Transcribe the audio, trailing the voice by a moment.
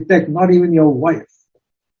detect, not even your wife.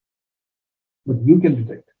 But you can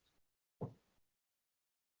detect it.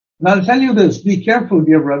 And I'll tell you this, be careful,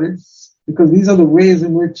 dear brothers, because these are the ways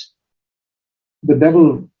in which the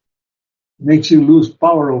devil makes you lose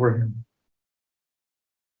power over him.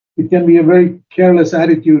 It can be a very careless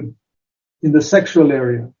attitude in the sexual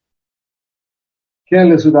area.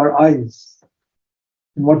 Careless with our eyes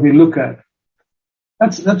and what we look at.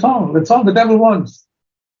 That's all. That's all the devil wants.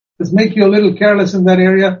 Just make you a little careless in that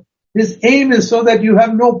area. His aim is so that you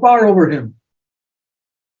have no power over him.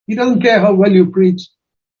 He doesn't care how well you preach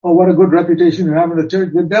or what a good reputation you have in the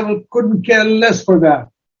church. The devil couldn't care less for that.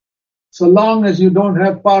 So long as you don't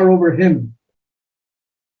have power over him.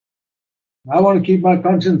 I want to keep my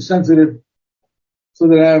conscience sensitive so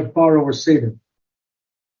that I have power over Satan.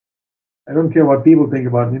 I don't care what people think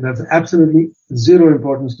about me. That's absolutely zero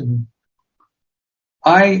importance to me.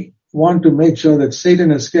 I want to make sure that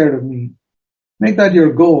Satan is scared of me. Make that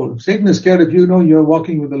your goal. If Satan is scared of you, know you're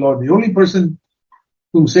walking with the Lord. The only person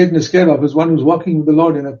whom Satan is scared of is one who's walking with the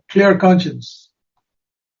Lord in a clear conscience.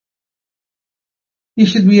 You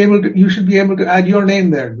should be able to add your name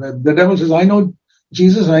there. The devil says, I know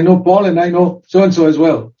Jesus, I know Paul, and I know so-and-so as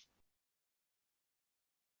well.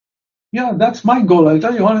 Yeah, that's my goal. I'll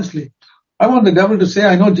tell you honestly. I want the devil to say,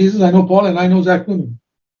 I know Jesus, I know Paul, and I know Zach Newman.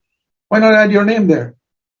 Why not add your name there?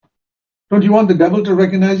 Don't you want the devil to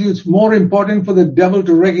recognize you? It's more important for the devil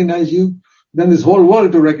to recognize you than this whole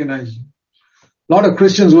world to recognize you. A lot of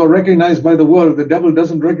Christians who are recognized by the world, the devil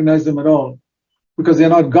doesn't recognize them at all because they're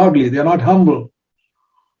not godly, they're not humble,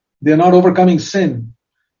 they're not overcoming sin.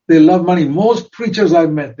 They love money. Most preachers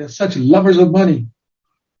I've met, they're such lovers of money.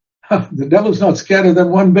 The devil's not scared of them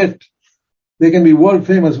one bit. They can be world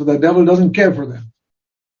famous, but the devil doesn't care for them.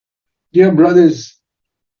 Dear brothers,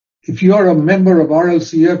 if you are a member of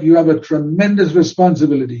RLCF, you have a tremendous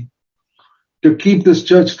responsibility to keep this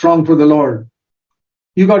church strong for the Lord.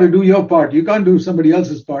 You got to do your part. You can't do somebody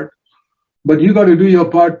else's part, but you got to do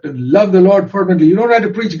your part and love the Lord fervently. You don't have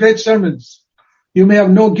to preach great sermons. You may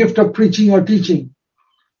have no gift of preaching or teaching,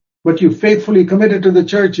 but you faithfully committed to the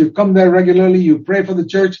church. You come there regularly. You pray for the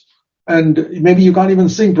church, and maybe you can't even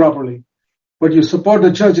sing properly, but you support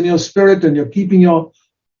the church in your spirit and you're keeping your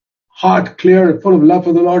heart clear and full of love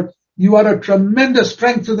for the Lord. You are a tremendous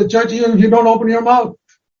strength to the church even if you don't open your mouth.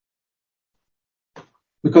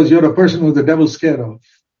 Because you're a person who the devil's scared of.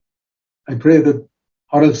 I pray that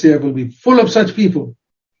RLCF will be full of such people.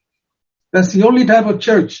 That's the only type of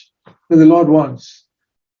church that the Lord wants.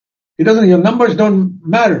 Your numbers don't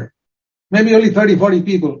matter. Maybe only 30, 40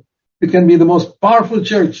 people. It can be the most powerful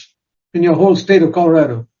church in your whole state of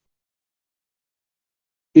Colorado.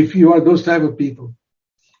 If you are those type of people.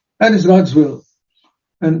 That is God's will.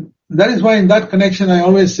 And that is why in that connection I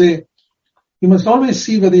always say, you must always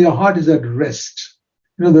see whether your heart is at rest.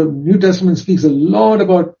 You know, the New Testament speaks a lot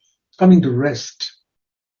about coming to rest.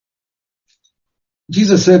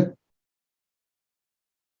 Jesus said,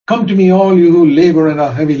 come to me all you who labor and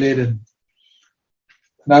are heavy laden,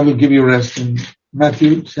 and I will give you rest, in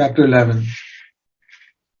Matthew chapter 11.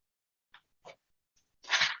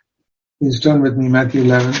 Please turn with me, Matthew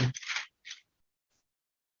 11.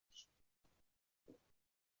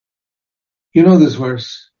 You know this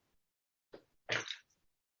verse.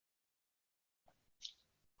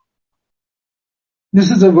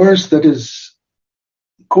 This is a verse that is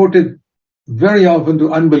quoted very often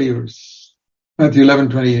to unbelievers. Matthew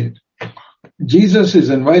 11:28. Jesus is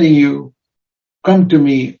inviting you, come to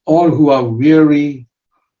me, all who are weary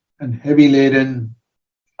and heavy laden,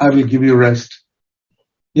 I will give you rest.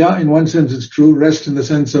 Yeah, in one sense it's true, rest in the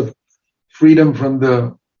sense of freedom from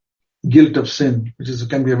the guilt of sin, which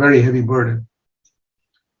can be a very heavy burden.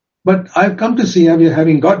 But I've come to see,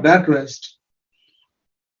 having got that rest,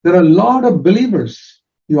 there are a lot of believers,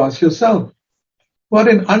 you ask yourself, who are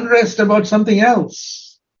in unrest about something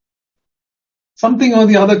else. Something or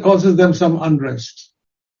the other causes them some unrest.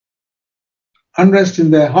 Unrest in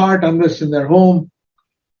their heart, unrest in their home.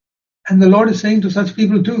 And the Lord is saying to such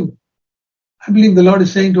people too. I believe the Lord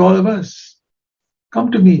is saying to all of us,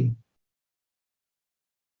 come to me.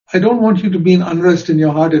 I don't want you to be in unrest in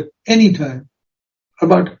your heart at any time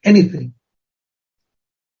about anything.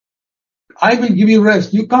 I will give you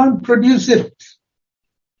rest. You can't produce it.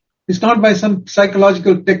 It's not by some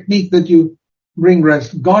psychological technique that you bring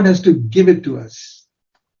rest. God has to give it to us.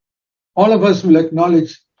 All of us will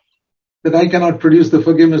acknowledge that I cannot produce the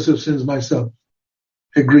forgiveness of sins myself.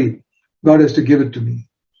 Agree. God has to give it to me.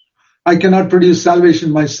 I cannot produce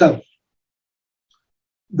salvation myself.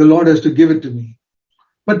 The Lord has to give it to me.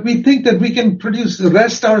 But we think that we can produce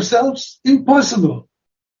rest ourselves? Impossible.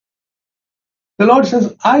 The Lord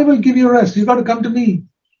says, I will give you rest. You've got to come to me.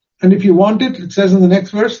 And if you want it, it says in the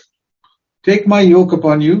next verse, take my yoke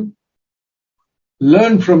upon you,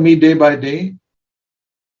 learn from me day by day,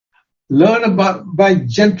 learn about by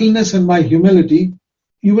gentleness and my humility,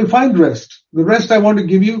 you will find rest. The rest I want to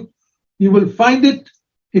give you, you will find it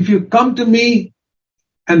if you come to me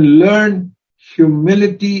and learn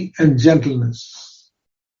humility and gentleness.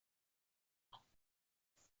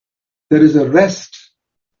 There is a rest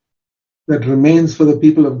that remains for the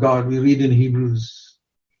people of God. We read in Hebrews.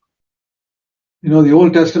 You know, the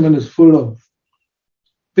Old Testament is full of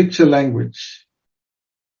picture language.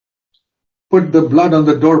 Put the blood on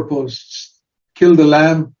the doorposts, kill the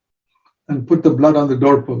lamb, and put the blood on the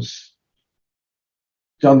doorposts.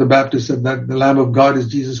 John the Baptist said that the Lamb of God is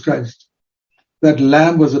Jesus Christ. That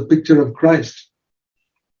lamb was a picture of Christ,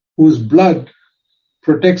 whose blood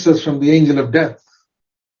protects us from the angel of death.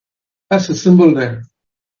 That's a symbol there.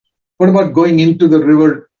 What about going into the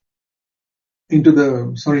river, into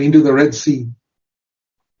the Red Sea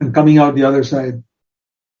and coming out the other side?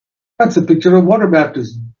 That's a picture of water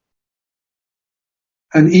baptism.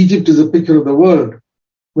 And Egypt is a picture of the world,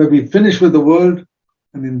 where we finish with the world,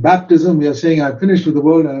 and in baptism we are saying, I've finished with the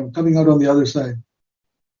world and I'm coming out on the other side.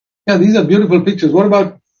 Yeah, these are beautiful pictures. What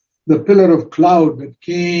about the pillar of cloud that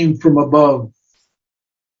came from above?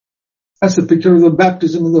 That's a picture of the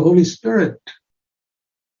baptism of the Holy Spirit.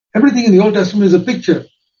 Everything in the Old Testament is a picture.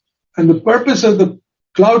 And the purpose of the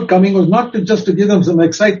cloud coming was not just to give them some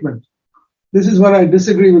excitement. This is where I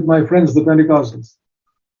disagree with my friends, the Pentecostals.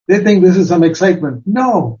 They think this is some excitement.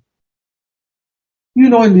 No. You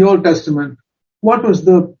know, in the Old Testament, what was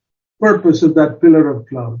the purpose of that pillar of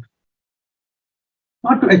cloud?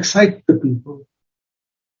 Not to excite the people.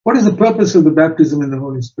 What is the purpose of the baptism in the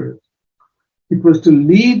Holy Spirit? It was to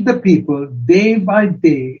lead the people day by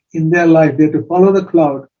day in their life. They had to follow the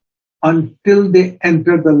cloud until they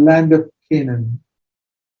entered the land of Canaan.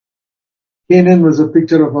 Canaan was a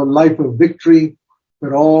picture of a life of victory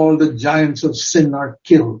where all the giants of sin are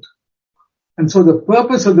killed. And so the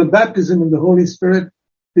purpose of the baptism in the Holy Spirit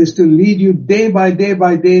is to lead you day by day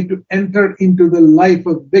by day to enter into the life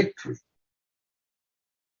of victory.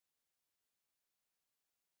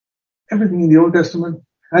 Everything in the Old Testament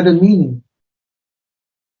had a meaning.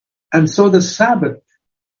 And so the Sabbath,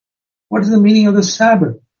 what is the meaning of the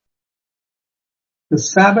Sabbath? The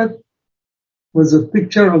Sabbath was a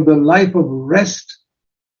picture of the life of rest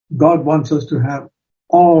God wants us to have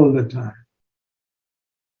all the time.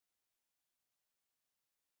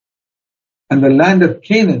 And the land of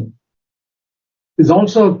Canaan is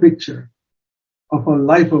also a picture of a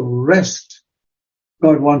life of rest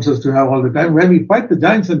God wants us to have all the time, where we fight the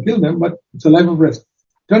giants and kill them, but it's a life of rest.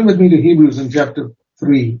 Turn with me to Hebrews in chapter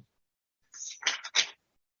 3.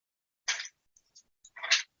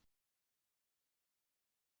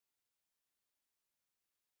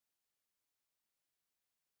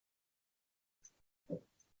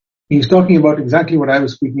 He's talking about exactly what I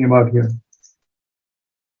was speaking about here.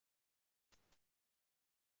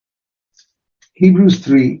 Hebrews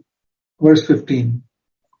 3, verse 15.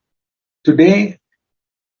 Today,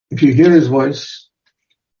 if you hear his voice,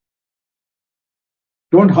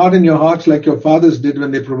 don't harden your hearts like your fathers did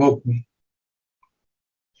when they provoked me.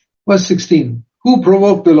 Verse 16. Who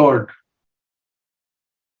provoked the Lord?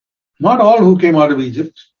 Not all who came out of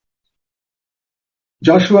Egypt.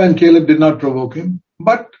 Joshua and Caleb did not provoke him,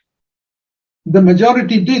 but the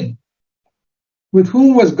majority did. With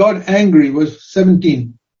whom was God angry? Verse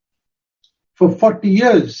 17. For 40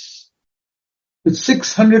 years, with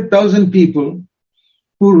 600,000 people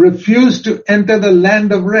who refused to enter the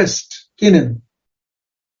land of rest, Canaan,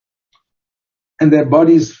 and their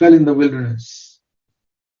bodies fell in the wilderness.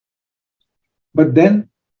 But then,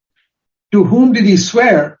 to whom did he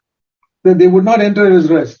swear that they would not enter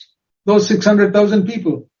his rest? Those 600,000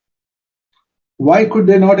 people. Why could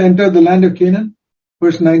they not enter the land of Canaan?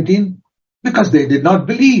 Verse 19. Because they did not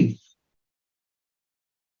believe.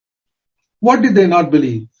 What did they not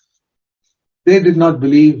believe? They did not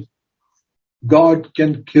believe God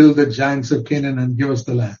can kill the giants of Canaan and give us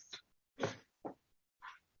the land.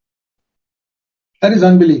 That is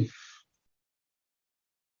unbelief.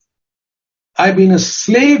 I've been a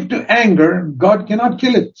slave to anger. God cannot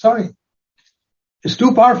kill it. Sorry. It's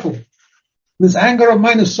too powerful. This anger of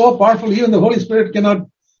mine is so powerful, even the Holy Spirit cannot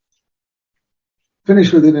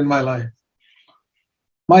finish with it in my life.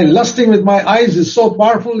 My lusting with my eyes is so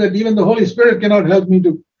powerful that even the Holy Spirit cannot help me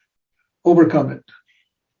to overcome it.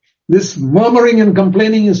 This murmuring and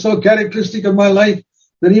complaining is so characteristic of my life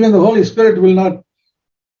that even the Holy Spirit will not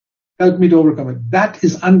help me to overcome it. That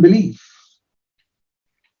is unbelief.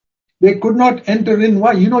 They could not enter in.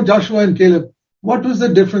 Why? You know Joshua and Caleb. What was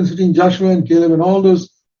the difference between Joshua and Caleb and all those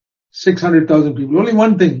 600,000 people. Only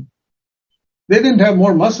one thing. They didn't have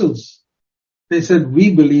more muscles. They said,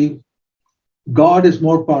 we believe God is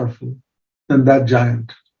more powerful than that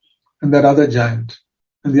giant and that other giant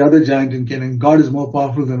and the other giant in Canaan. God is more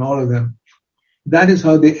powerful than all of them. That is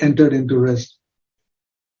how they entered into rest,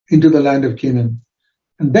 into the land of Canaan.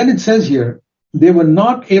 And then it says here, they were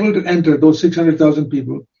not able to enter, those 600,000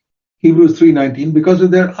 people, Hebrews 3:19, because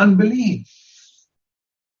of their unbelief.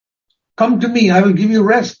 Come to me, I will give you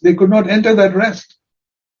rest. They could not enter that rest.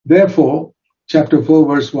 Therefore, chapter 4,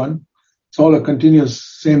 verse 1, it's all a continuous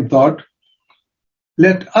same thought.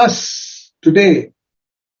 Let us today,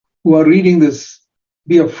 who are reading this,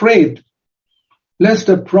 be afraid, lest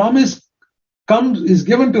a promise is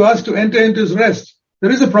given to us to enter into his rest.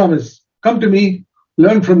 There is a promise. Come to me,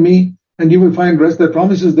 learn from me, and you will find rest. The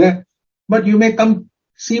promise is there. But you may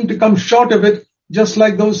seem to come short of it, just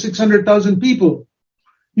like those 600,000 people.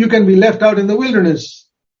 You can be left out in the wilderness.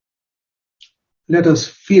 Let us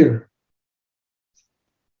fear.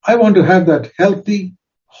 I want to have that healthy,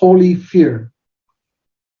 holy fear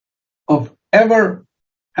of ever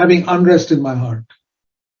having unrest in my heart.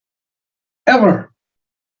 Ever.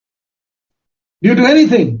 Due to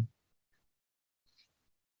anything.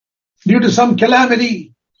 Due to some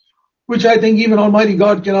calamity, which I think even Almighty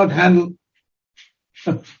God cannot handle.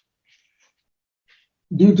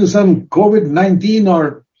 Due to some COVID-19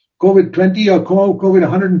 or COVID-20 or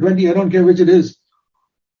COVID-120, I don't care which it is.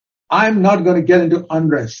 I'm not going to get into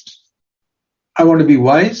unrest. I want to be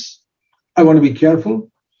wise. I want to be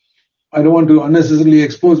careful. I don't want to unnecessarily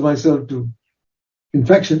expose myself to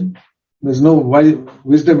infection. There's no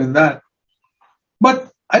wisdom in that.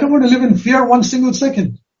 But I don't want to live in fear one single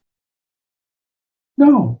second.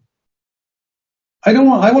 No. I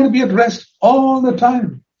want to be at rest all the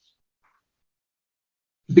time.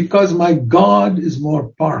 Because my God is more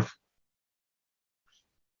powerful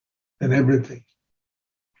than everything.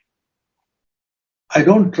 I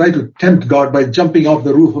don't try to tempt God by jumping off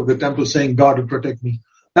the roof of the temple saying God will protect me.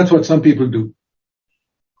 That's what some people do.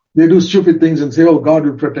 They do stupid things and say, oh, God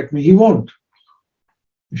will protect me. He won't.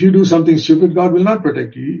 If you do something stupid, God will not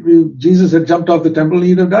protect you. If Jesus had jumped off the temple,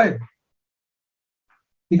 he'd have died.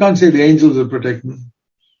 He can't say the angels will protect me.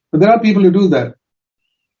 But there are people who do that.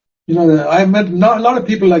 You know, I've met a lot of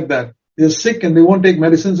people like that. They're sick and they won't take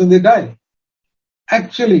medicines and they die.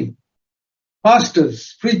 Actually,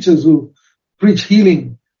 pastors, preachers who preach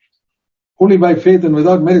healing only by faith and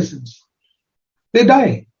without medicines, they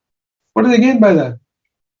die. What do they gain by that?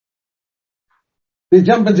 They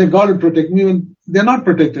jump and say, God will protect me when they're not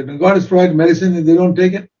protected. And God has provided medicine and they don't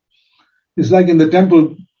take it. It's like in the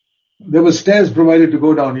temple, there were stairs provided to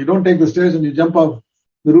go down. You don't take the stairs and you jump off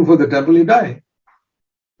the roof of the temple, you die.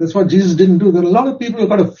 That's what Jesus didn't do. There are a lot of people who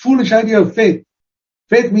have got a foolish idea of faith.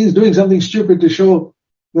 Faith means doing something stupid to show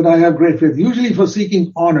that I have great faith, usually for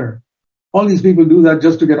seeking honor. All these people do that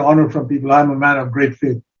just to get honor from people. I'm a man of great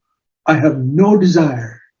faith. I have no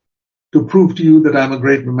desire to prove to you that I'm a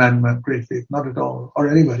great man of great faith. Not at all, or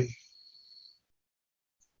anybody.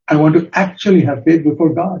 I want to actually have faith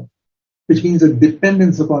before God, which means a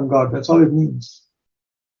dependence upon God. That's all it means.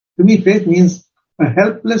 To me, faith means a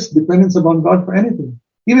helpless dependence upon God for anything.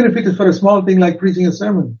 Even if it is for a small thing like preaching a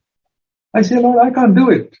sermon. I say, Lord, I can't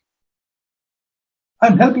do it.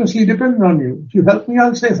 I'm helplessly dependent on you. If you help me,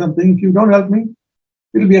 I'll say something. If you don't help me,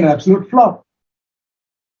 it'll be an absolute flop.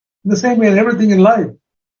 In the same way in everything in life,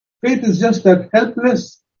 faith is just that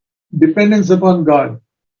helpless dependence upon God.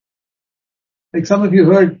 Like some of you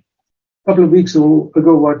heard a couple of weeks ago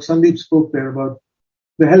what Sandeep spoke there about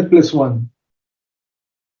the helpless one,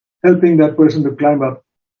 helping that person to climb up.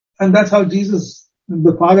 And that's how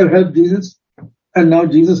the Father helped Jesus, and now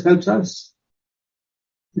Jesus helps us.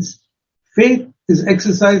 Faith is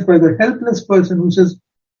exercised by the helpless person who says,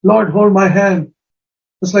 Lord, hold my hand.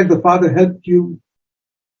 Just like the Father helped you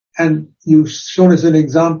and you've shown us an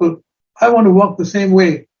example. I want to walk the same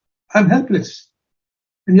way. I'm helpless.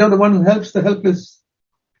 And you're the one who helps the helpless.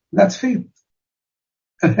 That's faith.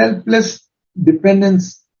 A helpless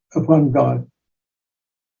dependence upon God.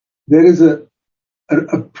 There is a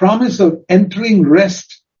promise of entering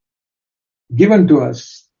rest given to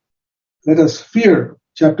us. Let us fear,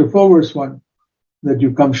 chapter 4, verse 1, that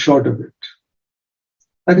you come short of it.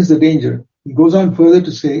 That is the danger. He goes on further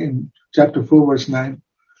to say in chapter 4, verse 9,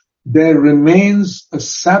 there remains a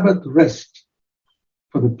Sabbath rest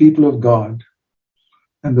for the people of God.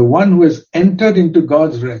 And the one who has entered into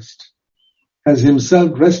God's rest has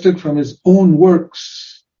himself rested from his own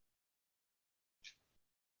works.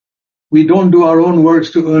 We don't do our own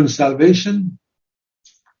works to earn salvation.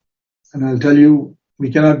 And I'll tell you,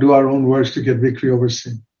 we cannot do our own works to get victory over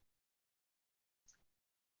sin.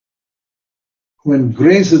 when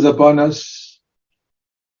grace is upon us,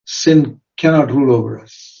 sin cannot rule over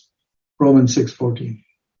us. Romans 6:14.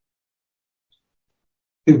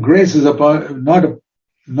 If grace is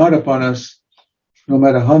not upon us, no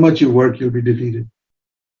matter how much you work, you'll be defeated.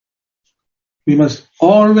 We must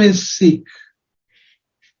always seek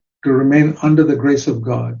to remain under the grace of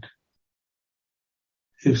God.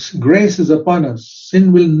 If grace is upon us,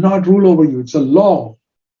 sin will not rule over you. It's a law.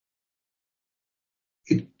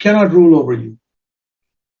 It cannot rule over you.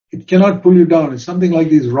 It cannot pull you down. It's something like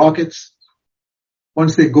these rockets.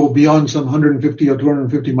 Once they go beyond some 150 or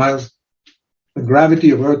 250 miles, the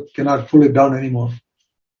gravity of Earth cannot pull it down anymore.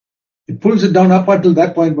 It pulls it down up until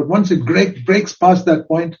that point, but once it breaks past that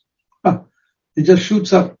point, it just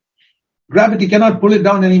shoots up. Gravity cannot pull it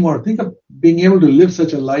down anymore. Think of being able to live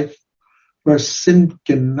such a life where sin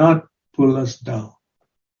cannot pull us down.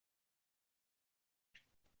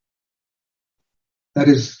 That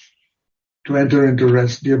is to enter into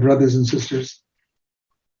rest. Dear brothers and sisters,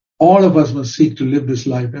 all of us must seek to live this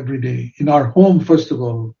life every day. In our home, first of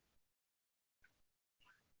all.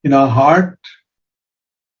 In our heart,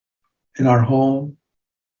 in our home,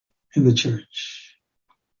 in the church.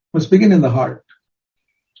 Let's begin in the heart.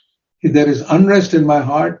 If there is unrest in my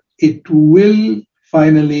heart, it will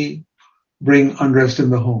finally bring unrest in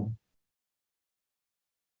the home.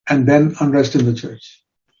 And then unrest in the church.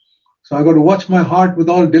 So I've got to watch my heart with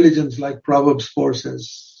all diligence, like Proverbs 4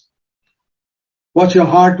 says. Watch your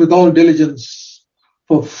heart with all diligence,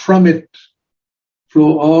 for from it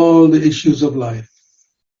flow all the issues of life.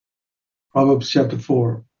 Proverbs chapter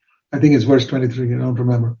 4. I think it's verse 23. I don't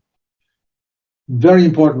remember. Very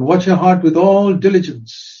important. Watch your heart with all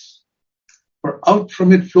diligence, for out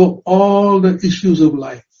from it flow all the issues of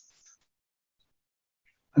life.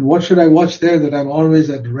 And what should I watch there? That I'm always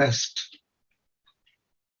at rest.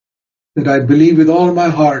 That I believe with all my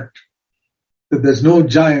heart that there's no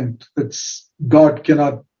giant that God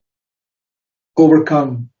cannot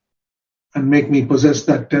overcome and make me possess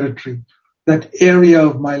that territory, that area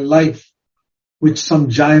of my life which some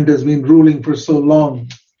giant has been ruling for so long.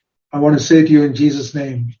 I want to say to you in Jesus'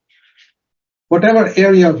 name, whatever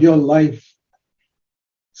area of your life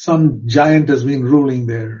some giant has been ruling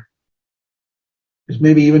there, which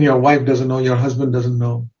maybe even your wife doesn't know, your husband doesn't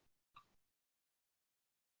know,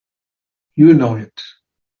 you know it.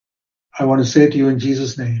 I want to say to you in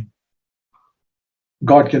Jesus' name,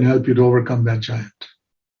 God can help you to overcome that giant.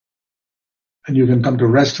 And you can come to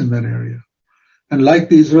rest in that area. And like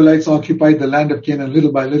the Israelites occupied the land of Canaan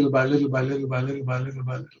little by little by little by little by little by little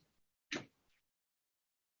by little.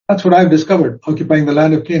 That's what I've discovered, occupying the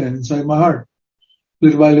land of Canaan inside my heart.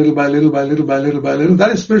 Little by little by little by little by little by little.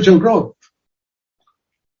 That is spiritual growth.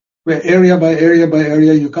 Where area by area by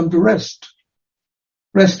area you come to rest.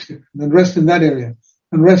 Rest here, and then rest in that area,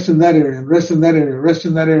 and rest in that area, and rest in that area, rest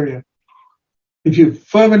in that area. If you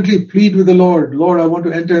fervently plead with the Lord, Lord, I want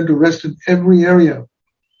to enter into rest in every area.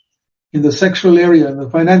 In the sexual area, in the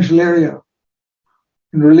financial area,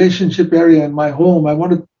 in the relationship area, in my home. I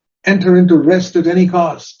want to enter into rest at any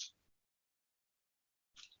cost.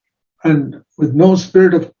 And with no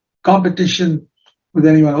spirit of competition with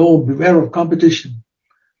anyone. Oh, beware of competition.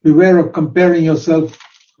 Beware of comparing yourself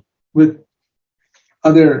with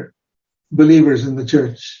other believers in the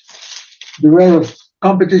church. Beware of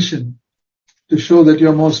competition to show that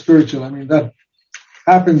you're more spiritual. I mean, that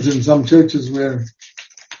happens in some churches where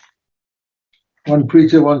one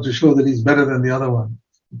preacher wants to show that he's better than the other one.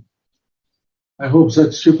 I hope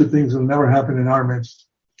such stupid things will never happen in our midst.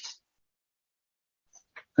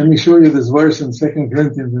 Let me show you this verse in 2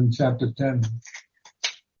 Corinthians in chapter 10.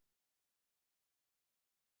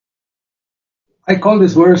 I call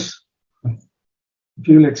this verse, if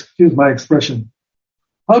you'll excuse my expression,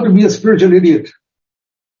 how to be a spiritual idiot.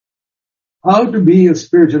 How to be a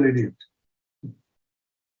spiritual idiot.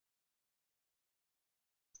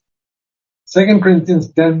 2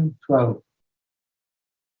 Corinthians 10:12.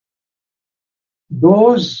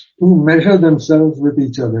 Those who measure themselves with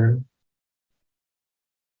each other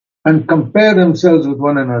and compare themselves with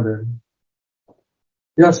one another,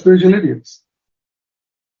 they are spiritual idiots.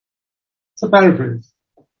 It's a paraphrase.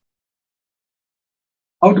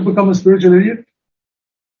 How to become a spiritual idiot?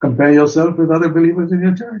 Compare yourself with other believers in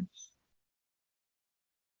your church.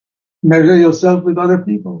 Measure yourself with other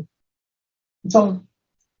people. That's all.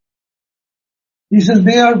 He says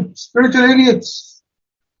they are spiritual idiots.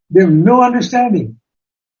 They have no understanding.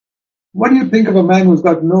 What do you think of a man who's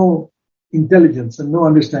got no intelligence and no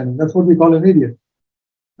understanding? That's what we call an idiot.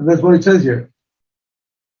 And that's what it says here.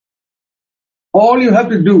 All you have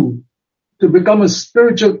to do to become a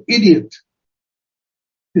spiritual idiot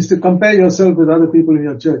is to compare yourself with other people in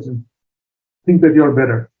your church. And think that you're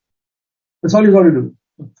better. That's all you got to do.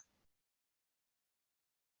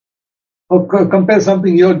 Or compare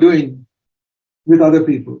something you're doing with other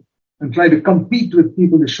people and try to compete with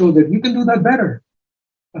people to show that you can do that better.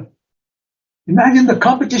 Imagine the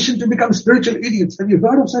competition to become spiritual idiots. Have you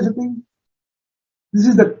heard of such a thing? This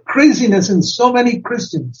is the craziness in so many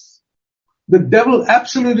Christians. The devil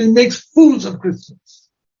absolutely makes fools of Christians.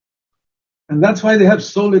 And that's why they have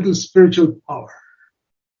so little spiritual power.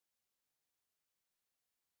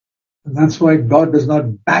 And that's why God does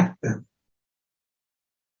not back them.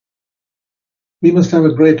 We must have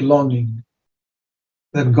a great longing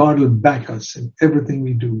that God will back us in everything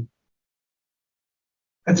we do.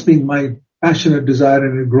 That's been my passionate desire,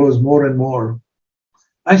 and it grows more and more.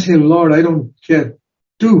 I say, Lord, I don't care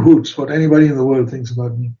two hoots what anybody in the world thinks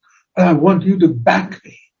about me, but I want you to back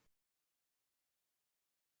me.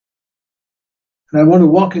 And I want to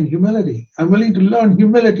walk in humility. I'm willing to learn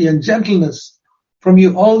humility and gentleness from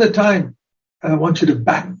you all the time. And I want you to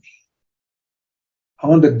back me. I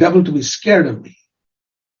want the devil to be scared of me.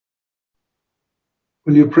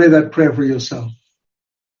 Will you pray that prayer for yourself?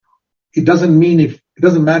 It doesn't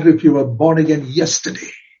matter if you were born again yesterday.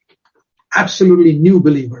 Absolutely new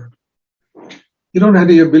believer. You don't have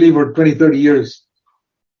to be a believer 20, 30 years.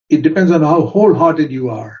 It depends on how wholehearted you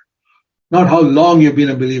are, not how long you've been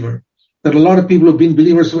a believer. There are a lot of people who've been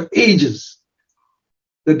believers for ages.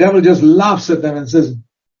 The devil just laughs at them and says,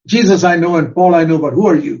 Jesus I know and Paul I know, but who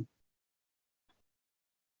are you?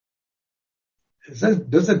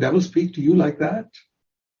 Does the devil speak to you like that?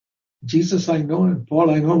 Jesus I know and Paul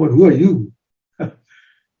I know, but who are you?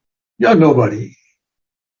 You're nobody.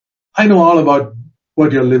 I know all about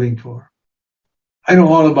what you're living for. I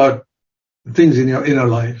know all about the things in your inner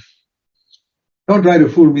life. Don't try to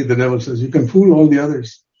fool me, the devil says. You can fool all the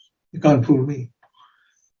others. You can't fool me.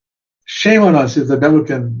 Shame on us if the devil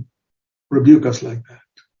can rebuke us like that.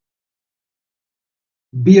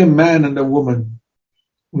 Be a man and a woman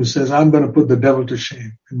who says, I'm going to put the devil to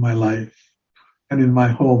shame in my life and in my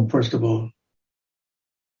home, first of all.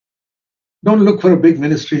 Don't look for a big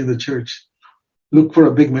ministry in the church. Look for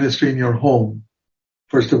a big ministry in your home.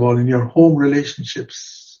 First of all, in your home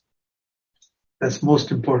relationships. That's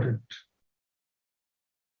most important.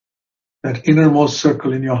 That innermost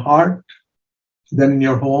circle in your heart, then in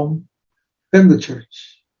your home, then the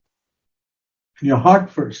church. In your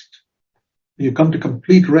heart first. You come to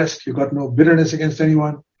complete rest. You've got no bitterness against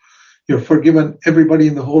anyone. You're forgiven everybody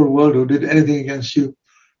in the whole world who did anything against you.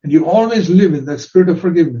 And you always live in that spirit of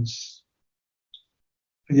forgiveness.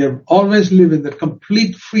 And you always live in that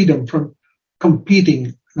complete freedom from competing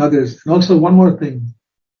in others. And also one more thing.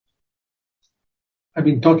 I've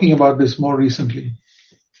been talking about this more recently.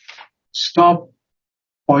 Stop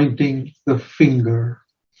pointing the finger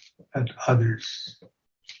at others.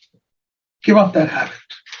 Give up that habit.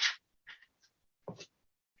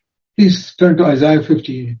 Please turn to Isaiah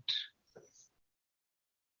 58.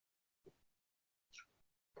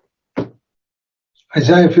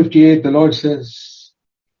 Isaiah 58, the Lord says,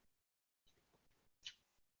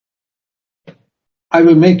 I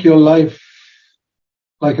will make your life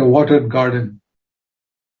like a watered garden.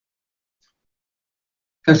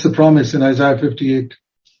 That's the promise in Isaiah 58,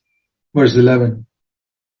 verse 11.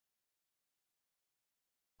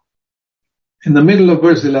 In the middle of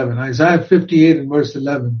verse 11, Isaiah 58 and verse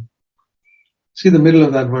 11, see the middle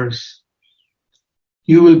of that verse.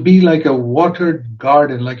 You will be like a watered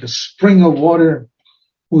garden, like a spring of water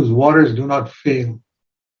whose waters do not fail.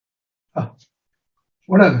 Ah,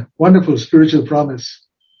 what a wonderful spiritual promise.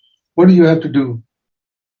 What do you have to do?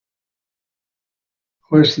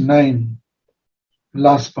 Verse 9,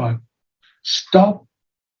 last part. Stop,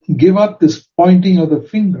 give up this pointing of the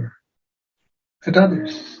finger at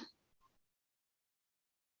others.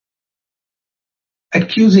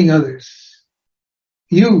 Accusing others.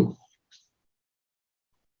 You.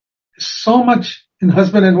 So much in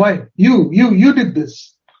husband and wife. You did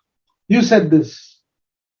this. You said this.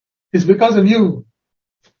 It's because of you.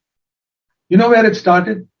 You know where it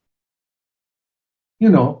started? You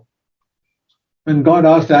know, when God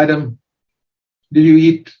asked Adam, did you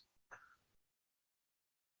eat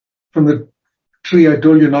from the tree I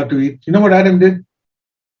told you not to eat? You know what Adam did?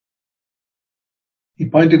 He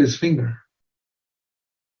pointed his finger.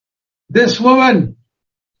 This woman.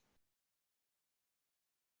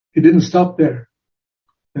 He didn't stop there.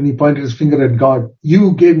 And he pointed his finger at God.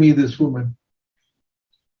 You gave me this woman.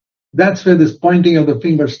 That's where this pointing of the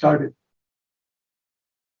finger started.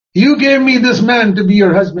 You gave me this man to be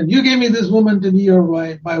your husband. You gave me this woman to be your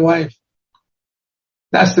wife, my wife.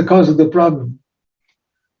 That's the cause of the problem.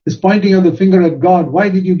 This pointing of the finger at God. Why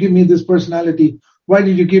did you give me this personality Why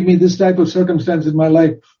did you give me this type of circumstance in my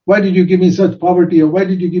life? Why did you give me such poverty? Or why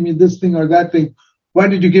did you give me this thing or that thing? Why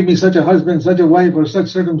did you give me such a husband, such a wife, or such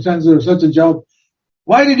circumstances, or such a job?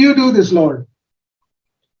 Why did you do this, Lord?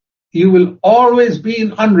 You will always be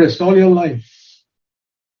in unrest all your life.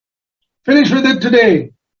 Finish with it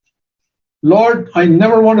today. Lord, I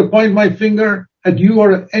never want to point my finger at you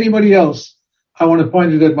or anybody else. I want to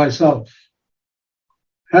point it at myself.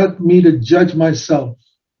 Help me to judge myself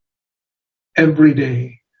every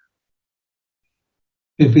day.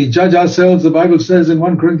 If we judge ourselves, the Bible says in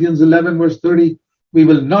 1 Corinthians 11 verse 30, we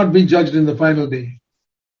will not be judged in the final day.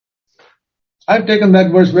 I've taken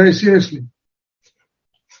that verse very seriously.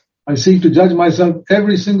 I seek to judge myself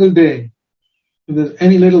every single day. If there's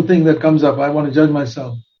any little thing that comes up, I want to judge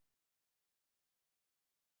myself.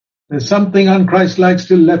 There's something unchristlike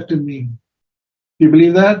still left in me. You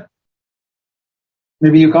believe that?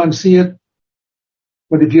 Maybe you can't see it.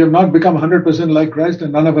 But if you have not become 100% like Christ,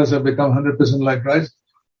 and none of us have become 100% like Christ,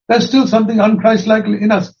 there's still something unchristlike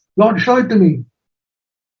in us. Lord, show it to me.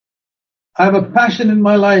 I have a passion in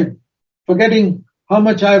my life, forgetting how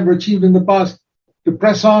much I have achieved in the past, to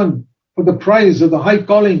press on for the prize of the high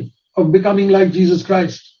calling of becoming like Jesus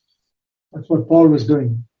Christ. That's what Paul was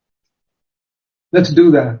doing. Let's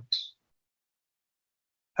do that.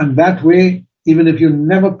 And that way, even if you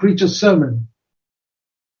never preach a sermon,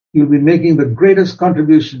 you'll be making the greatest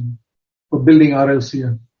contribution for building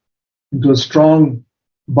RLCM into a strong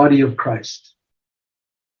body of Christ.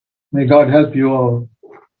 May God help you all.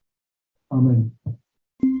 Amen.